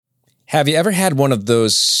Have you ever had one of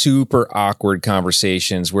those super awkward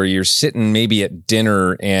conversations where you're sitting maybe at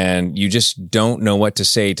dinner and you just don't know what to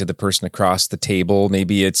say to the person across the table?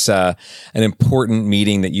 Maybe it's an important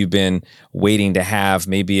meeting that you've been waiting to have.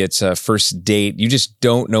 Maybe it's a first date. You just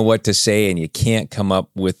don't know what to say and you can't come up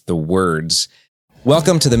with the words.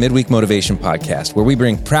 Welcome to the Midweek Motivation Podcast, where we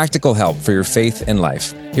bring practical help for your faith and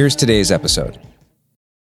life. Here's today's episode.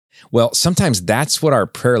 Well, sometimes that's what our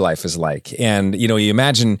prayer life is like. And, you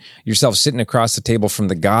imagine yourself sitting across the table from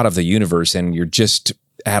the God of the universe and you're just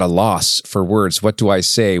at a loss for words. What do I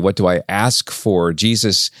say? What do I ask for?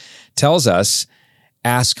 Jesus tells us,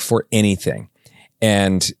 ask for anything.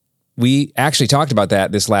 And we actually talked about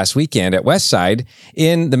that this last weekend at Westside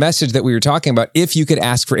in the message that we were talking about, if you could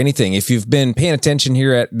ask for anything. If you've been paying attention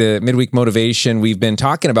here at the Midweek Motivation, we've been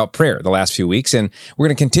talking about prayer the last few weeks, and we're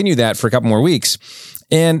going to continue that for a couple more weeks.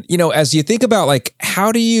 And, as you think about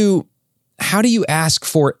how do you ask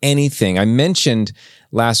for anything? I mentioned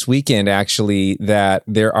last weekend actually that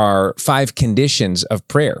there are 5 conditions of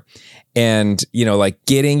prayer. And,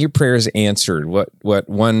 getting your prayers answered, what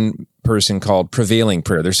one person called prevailing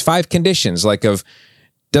prayer. There's 5 conditions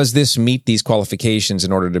does this meet these qualifications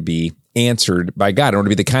in order to be answered by God, in order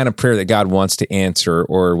to be the kind of prayer that God wants to answer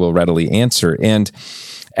or will readily answer. And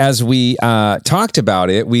as we talked about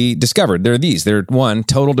it, we discovered there are these. They're 1,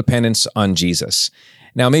 total dependence on Jesus.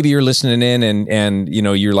 Now, maybe you're listening in and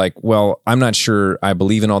you're like, well, I'm not sure I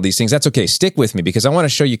believe in all these things. That's okay. Stick with me because I want to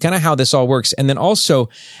show you kind of how this all works. And then also,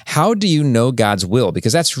 how do you know God's will?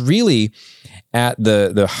 Because that's really at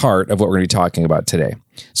the heart of what we're going to be talking about today.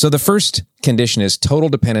 So the first condition is total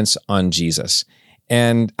dependence on Jesus.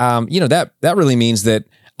 And, that really means that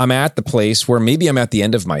I'm at the place where maybe I'm at the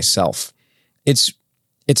end of myself. It's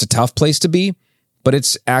a tough place to be, but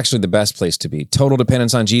it's actually the best place to be. Total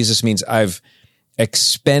dependence on Jesus means I've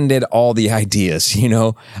expended all the ideas,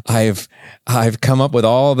 I've come up with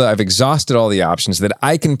I've exhausted all the options that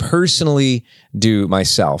I can personally do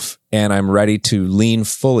myself. And I'm ready to lean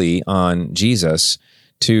fully on Jesus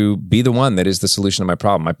to be the one that is the solution to my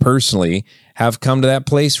problem. I personally have come to that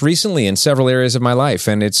place recently in several areas of my life,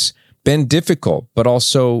 and it's been difficult, but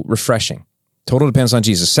also refreshing. Total dependence on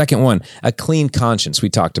Jesus. Second one, a clean conscience. We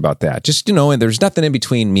talked about that. Just, and there's nothing in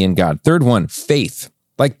between me and God. Third one, faith.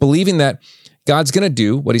 Believing that God's going to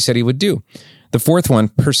do what he said he would do. The fourth one,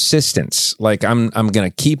 persistence. I'm going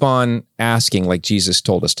to keep on asking like Jesus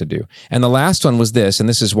told us to do. And the last one was this, and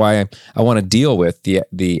this is why I want to deal with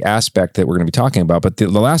the aspect that we're going to be talking about. But the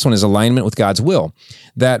last one is alignment with God's will.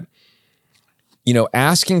 That,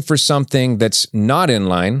 asking for something that's not in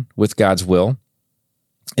line with God's will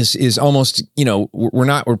is almost, he's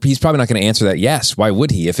probably not going to answer that yes. Why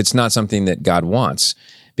would he if it's not something that God wants?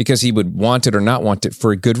 Because he would want it or not want it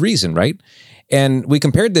for a good reason, right? And we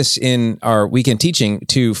compared this in our weekend teaching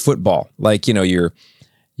to football.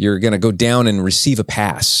 You're going to go down and receive a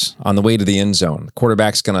pass on the way to the end zone. The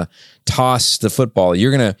quarterback's going to toss the football.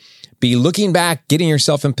 You're going to be looking back, getting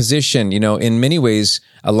yourself in position. In many ways,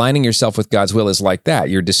 aligning yourself with God's will is like that.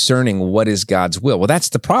 You're discerning what is God's will. Well, that's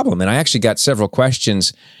the problem. And I actually got several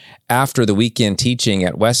questions after the weekend teaching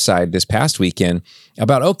at Westside this past weekend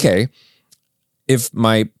about, okay, if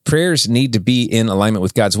my prayers need to be in alignment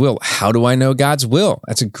with God's will, how do I know God's will?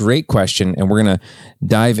 That's a great question, and we're going to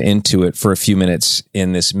dive into it for a few minutes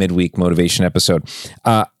in this midweek motivation episode.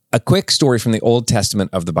 A quick story from the Old Testament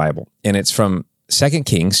of the Bible, and it's from 2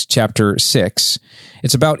 Kings chapter 6.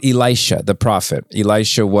 It's about Elisha, the prophet.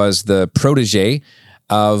 Elisha was the protege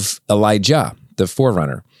of Elijah, the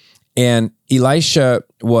forerunner. And Elisha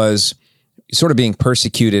was sort of being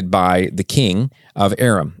persecuted by the king of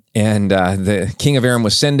Aram. And the king of Aram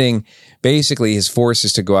was sending basically his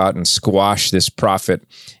forces to go out and squash this prophet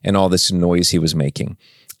and all this noise he was making.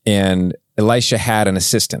 And Elisha had an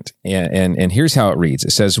assistant. And here's how it reads.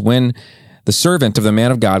 It says, when the servant of the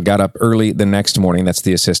man of God got up early the next morning, that's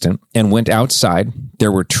the assistant, and went outside,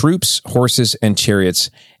 there were troops, horses, and chariots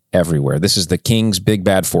everywhere. This is the king's big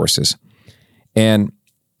bad forces. And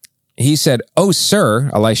he said, "Oh, sir,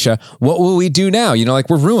 Elisha, what will we do now?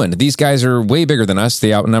 We're ruined. These guys are way bigger than us.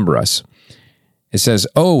 They outnumber us." It says,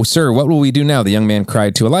 "Oh, sir, what will we do now?" The young man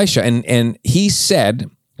cried to Elisha. And he said,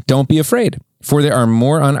 "Don't be afraid, for there are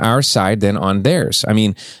more on our side than on theirs." I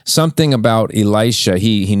mean, something about Elisha,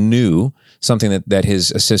 he knew something that his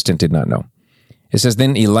assistant did not know. It says,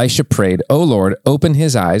 then Elisha prayed, "O Lord, open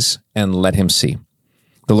his eyes and let him see."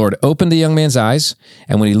 The Lord opened the young man's eyes,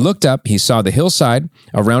 and when he looked up, he saw the hillside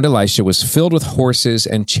around Elisha was filled with horses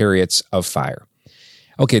and chariots of fire.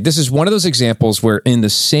 Okay, this is one of those examples where in the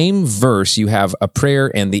same verse you have a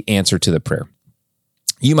prayer and the answer to the prayer.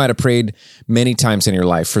 You might have prayed many times in your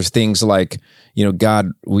life for things like,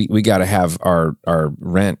 God, we got to have our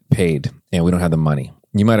rent paid and we don't have the money.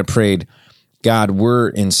 You might have prayed, God, we're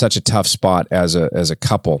in such a tough spot as a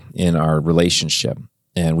couple in our relationship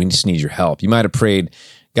and we just need your help. You might have prayed,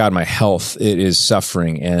 God, my health, it is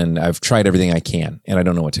suffering and I've tried everything I can and I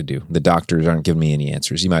don't know what to do. The doctors aren't giving me any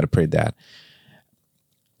answers. You might have prayed that.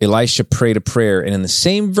 Elisha prayed a prayer and in the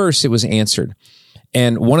same verse it was answered.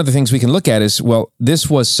 And one of the things we can look at is, well, this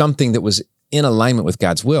was something that was in alignment with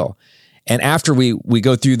God's will. And after we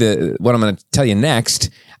go through what I'm going to tell you next,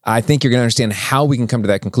 I think you're going to understand how we can come to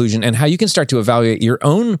that conclusion and how you can start to evaluate your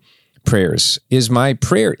own prayers. Is my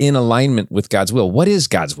prayer in alignment with God's will? What is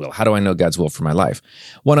God's will? How do I know God's will for my life?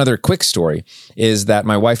 One other quick story is that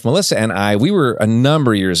my wife, Melissa, and I, we were a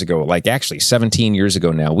number of years ago, like actually 17 years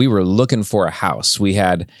ago now, we were looking for a house. We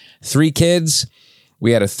had 3 kids.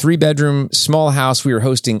 We had a 3-bedroom small house. We were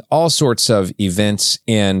hosting all sorts of events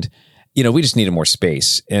and, we just needed more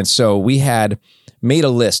space. And so we had made a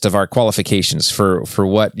list of our qualifications for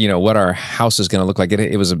what, what our house is going to look like.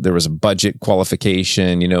 There was a budget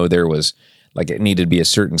qualification, there was like it needed to be a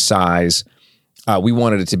certain size. We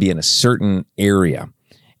wanted it to be in a certain area.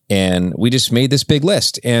 And we just made this big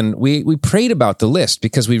list and we prayed about the list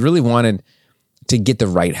because we really wanted to get the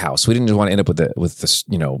right house. We didn't just want to end up with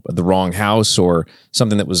the wrong house or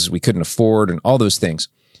something that we couldn't afford and all those things.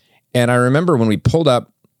 And I remember when we pulled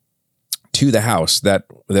up to the house that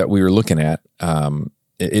we were looking at,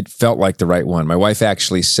 it felt like the right one. My wife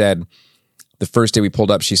actually said the first day we pulled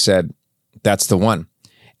up, she said, "That's the one."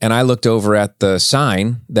 And I looked over at the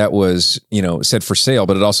sign that was, said for sale,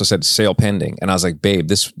 but it also said sale pending. And I was like, "Babe,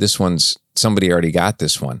 this one's somebody already got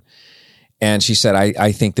this one." And she said,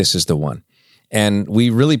 I think this is the one. And we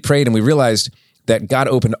really prayed and we realized that God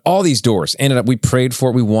opened all these doors. We prayed for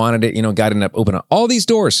it. We wanted it. God ended up opening all these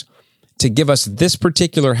doors to give us this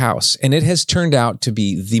particular house. And it has turned out to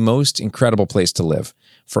be the most incredible place to live.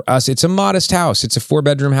 For us, it's a modest house. It's a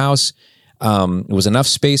 4-bedroom house. It was enough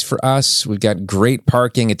space for us. We've got great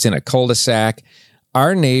parking. It's in a cul-de-sac.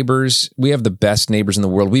 Our neighbors, we have the best neighbors in the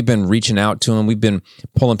world. We've been reaching out to them. We've been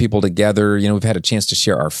pulling people together. We've had a chance to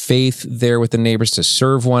share our faith there with the neighbors, to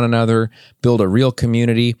serve one another, build a real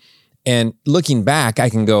community. And looking back, I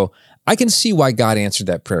can see why God answered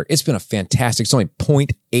that prayer. It's been a fantastic, it's only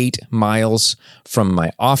 0.8 miles from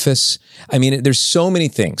my office. I mean, there's so many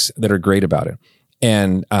things that are great about it.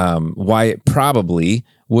 And why it probably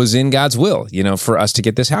was in God's will, for us to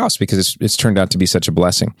get this house because it's turned out to be such a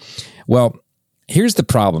blessing. Well, here's the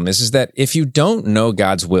problem is that if you don't know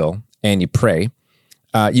God's will and you pray,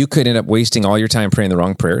 you could end up wasting all your time praying the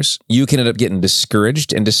wrong prayers. You can end up getting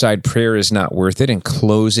discouraged and decide prayer is not worth it and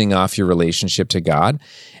closing off your relationship to God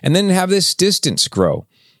and then have this distance grow.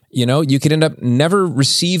 You could end up never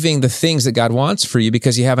receiving the things that God wants for you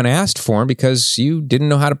because you haven't asked for them because you didn't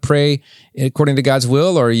know how to pray according to God's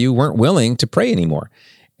will or you weren't willing to pray anymore.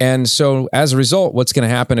 And so as a result, what's going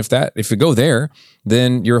to happen if you go there,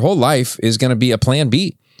 then your whole life is going to be a plan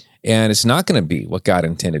B. And it's not going to be what God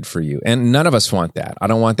intended for you. And none of us want that. I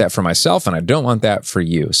don't want that for myself, and I don't want that for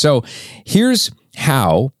you. So here's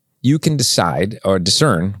how you can decide or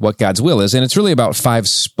discern what God's will is. And it's really about 5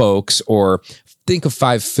 spokes, or think of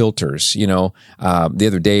 5 filters. The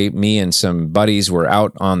other day, me and some buddies were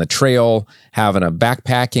out on the trail having a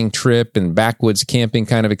backpacking trip and backwoods camping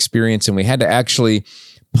kind of experience. And we had to actually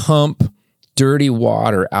pump dirty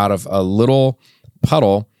water out of a little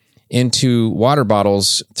puddle into water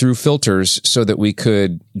bottles through filters so that we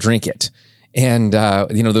could drink it. And,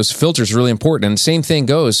 those filters are really important. And the same thing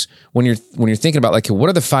goes when you're thinking about like, what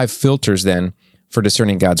are the 5 filters then for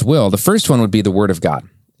discerning God's will? The first one would be the Word of God.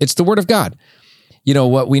 It's the Word of God.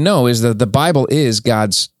 What we know is that the Bible is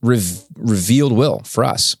God's revealed will for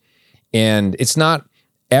us. And it's not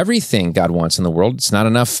everything God wants in the world. It's not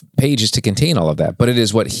enough pages to contain all of that, but it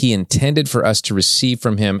is what He intended for us to receive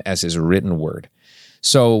from Him as His written word.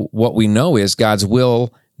 So what we know is God's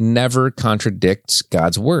will never contradicts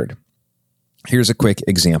God's word. Here's a quick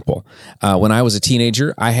example. When I was a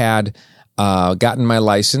teenager, I had gotten my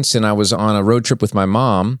license and I was on a road trip with my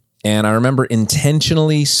mom, and I remember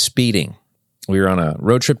intentionally speeding. We were on a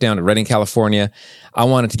road trip down to Redding, California. I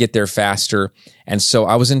wanted to get there faster, and so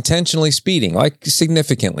I was intentionally speeding, like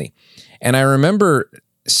significantly. And I remember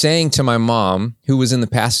saying to my mom, who was in the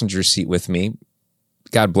passenger seat with me,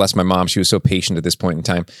 God bless my mom, she was so patient at this point in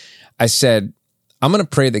time. I said, I'm going to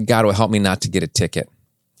pray that God will help me not to get a ticket.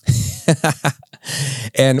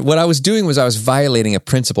 And what I was doing was I was violating a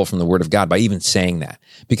principle from the Word of God by even saying that,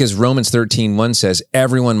 because Romans 13:1 says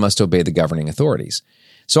everyone must obey the governing authorities.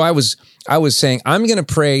 So I was saying, I'm going to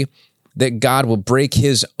pray that God will break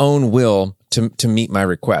his own will to meet my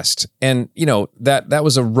request. And, that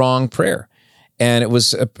was a wrong prayer. And it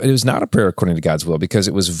was not a prayer according to God's will because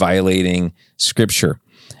it was violating Scripture.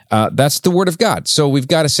 That's the Word of God. So we've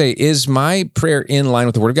got to say, is my prayer in line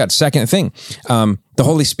with the Word of God? Second thing, the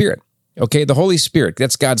Holy Spirit. Okay, the Holy Spirit,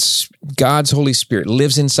 that's God's Holy Spirit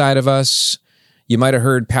lives inside of us. You might have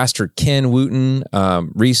heard Pastor Ken Wooten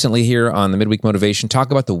recently here on the Midweek Motivation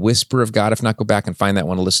talk about the whisper of God. If not, go back and find that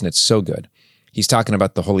one to listen. It's so good. He's talking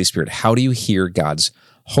about the Holy Spirit. How do you hear God's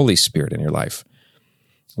Holy Spirit in your life?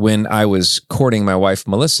 When I was courting my wife,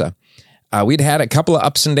 Melissa, we'd had a couple of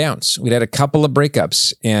ups and downs. We'd had a couple of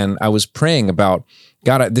breakups, and I was praying about,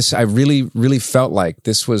 God, I really, really felt like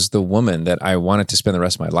this was the woman that I wanted to spend the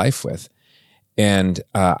rest of my life with. And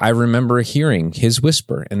I remember hearing his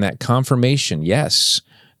whisper and that confirmation, yes,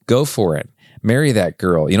 go for it. Marry that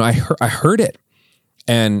girl. I heard it,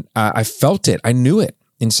 and I felt it. I knew it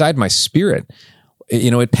inside my spirit.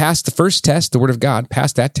 It passed the first test, the Word of God,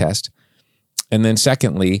 passed that test. And then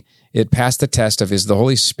secondly, it passed the test of, is the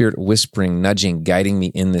Holy Spirit whispering, nudging, guiding me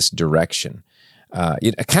in this direction?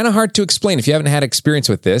 Kind of hard to explain if you haven't had experience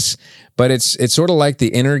with this, but it's sort of like the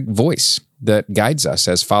inner voice that guides us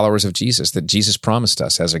as followers of Jesus, that Jesus promised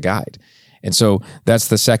us as a guide. And so that's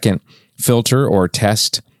the second filter or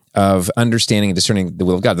test of understanding and discerning the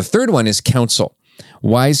will of God. The third one is counsel,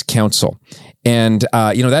 wise counsel. And,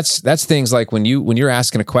 that's things like when you're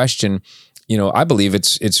asking a question, I believe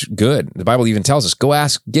it's good. The Bible even tells us, go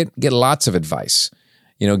ask, get lots of advice.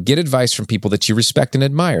 Get advice from people that you respect and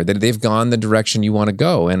admire, that they've gone the direction you want to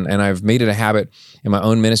go. And I've made it a habit in my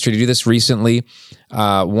own ministry to do this recently.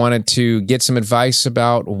 Wanted to get some advice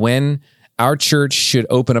about when our church should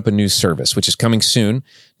open up a new service, which is coming soon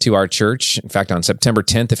to our church. In fact, on September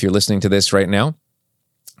 10th, if you're listening to this right now,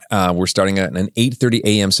 we're starting an 8:30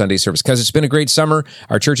 a.m. Sunday service because it's been a great summer.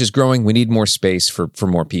 Our church is growing. We need more space for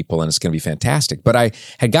more people, and it's going to be fantastic. But I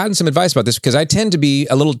had gotten some advice about this because I tend to be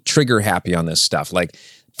a little trigger happy on this stuff. Like,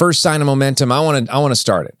 first sign of momentum, I want to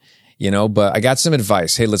start it. But I got some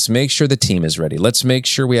advice. Hey, let's make sure the team is ready. Let's make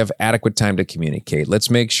sure we have adequate time to communicate. Let's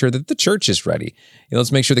make sure that the church is ready.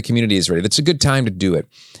 Let's make sure the community is ready. That's a good time to do it.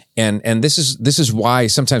 And this is why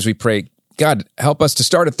sometimes we pray, God, help us to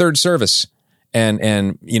start a third service.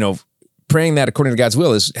 And praying that according to God's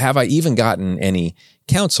will is, have I even gotten any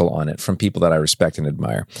counsel on it from people that I respect and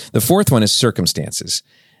admire? The fourth one is circumstances.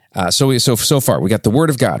 So far, we got the Word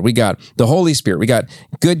of God, we got the Holy Spirit, we got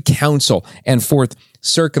good counsel, and fourth,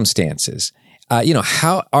 circumstances.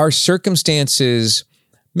 How are circumstances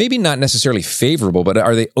maybe not necessarily favorable, but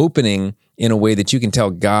are they opening in a way that you can tell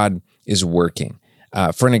God is working?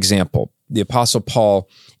 For an example, the Apostle Paul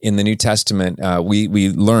in the New Testament, we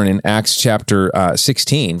learn in Acts chapter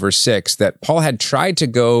 16, verse 6, that Paul had tried to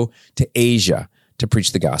go to Asia to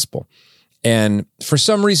preach the gospel. And for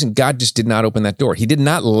some reason, God just did not open that door. He did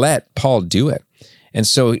not let Paul do it. And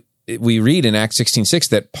so we read in Acts 16:6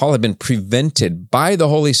 that Paul had been prevented by the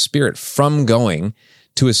Holy Spirit from going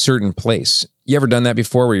to a certain place. You ever done that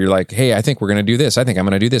before where you're like, hey, I think we're going to do this. I think I'm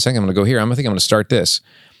going to do this. I think I'm going to go here. I think I'm going to start this.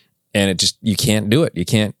 And you can't do it. You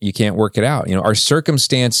can't work it out. Our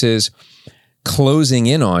circumstances closing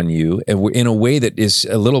in on you in a way that is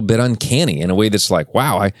a little bit uncanny, in a way that's like,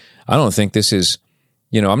 wow, I don't think this is,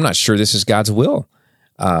 I'm not sure this is God's will.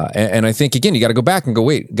 And I think, again, you got to go back and go,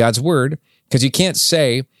 wait, God's word, because you can't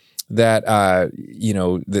say that,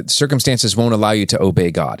 that circumstances won't allow you to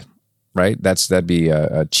obey God, right? That'd be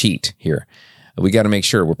a cheat here. We got to make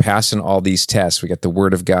sure we're passing all these tests. We got the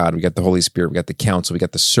Word of God, we got the Holy Spirit, we got the counsel, we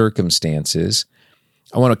got the circumstances.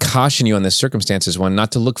 I want to caution you on this circumstances one,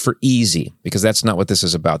 not to look for easy, because that's not what this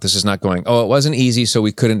is about. This is not going, it wasn't easy, so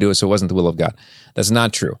we couldn't do it, so it wasn't the will of God. That's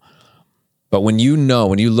not true. But when you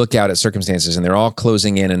look out at circumstances and they're all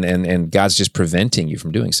closing in and God's just preventing you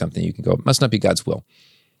from doing something, you can go, it must not be God's will.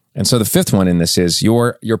 And so the fifth one in this is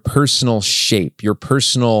your personal shape, your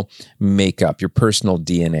personal makeup, your personal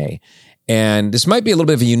DNA. And this might be a little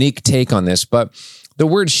bit of a unique take on this, but the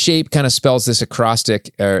word shape kind of spells this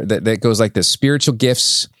acrostic that goes like this: spiritual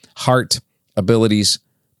gifts, heart, abilities,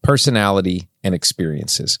 personality, and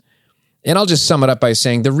experiences. And I'll just sum it up by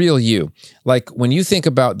saying the real you. Like, when you think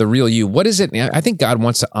about the real you, what is it? I think God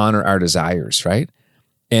wants to honor our desires, right?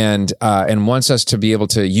 And wants us to be able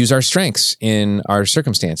to use our strengths in our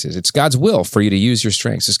circumstances. It's God's will for you to use your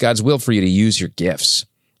strengths. It's God's will for you to use your gifts.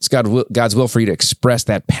 It's God's will for you to express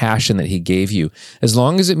that passion that He gave you, as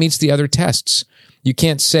long as it meets the other tests. You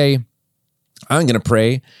can't say, I'm going to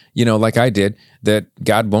pray, like I did, that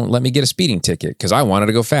God won't let me get a speeding ticket because I wanted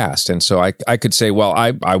to go fast. And so I could say, well,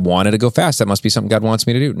 I wanted to go fast. That must be something God wants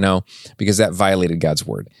me to do. No, because that violated God's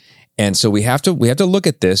word. And so we have to look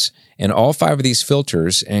at this and all 5 of these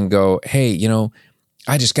filters and go, hey,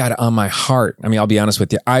 I just got it on my heart. I mean, I'll be honest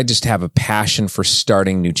with you. I just have a passion for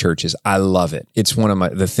starting new churches. I love it. It's one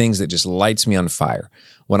of the things that just lights me on fire.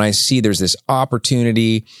 When I see there's this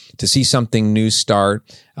opportunity to see something new start.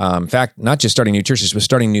 In fact, not just starting new churches, but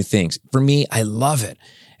starting new things. For me, I love it.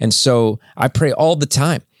 And so I pray all the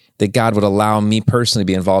time that God would allow me personally to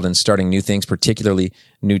be involved in starting new things, particularly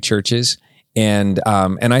new churches. And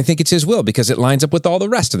I think it's His will because it lines up with all the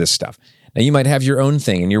rest of this stuff. Now, you might have your own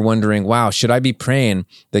thing and you're wondering, wow, should I be praying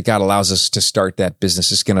that God allows us to start that business?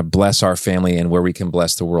 It's going to bless our family and where we can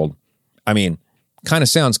bless the world. I mean, kind of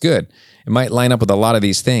sounds good. It might line up with a lot of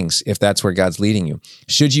these things if that's where God's leading you.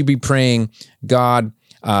 Should you be praying, God,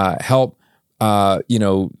 help me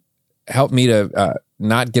to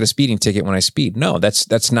not get a speeding ticket when I speed? No,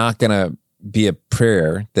 that's not going to be a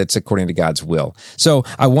prayer that's according to God's will. So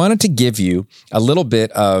I wanted to give you a little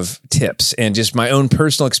bit of tips and just my own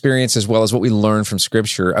personal experience as well as what we learned from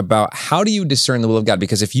Scripture about how do you discern the will of God?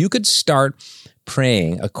 Because if you could start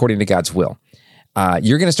praying according to God's will,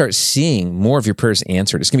 you're going to start seeing more of your prayers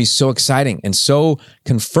answered. It's going to be so exciting and so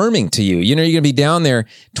confirming to you. You're going to be down there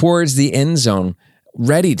towards the end zone,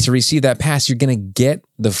 ready to receive that pass. You're going to get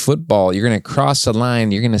the football. You're going to cross the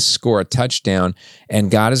line. You're going to score a touchdown, and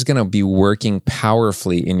God is going to be working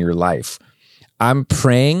powerfully in your life. I'm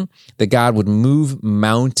praying that God would move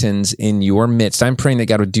mountains in your midst. I'm praying that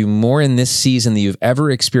God would do more in this season than you've ever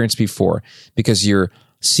experienced before because you're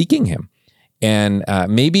seeking Him. And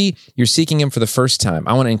maybe you're seeking Him for the first time.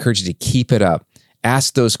 I want to encourage you to keep it up.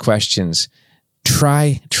 Ask those questions.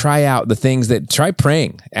 Try out the things try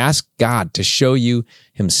praying. Ask God to show you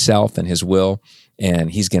Himself and His will, and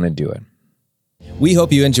He's going to do it. We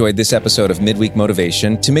hope you enjoyed this episode of Midweek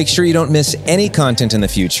Motivation. To make sure you don't miss any content in the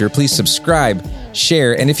future, please subscribe,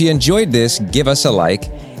 share, and if you enjoyed this, give us a like,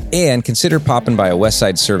 and consider popping by a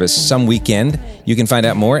Westside service some weekend. You can find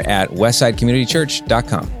out more at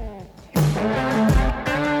westsidecommunitychurch.com.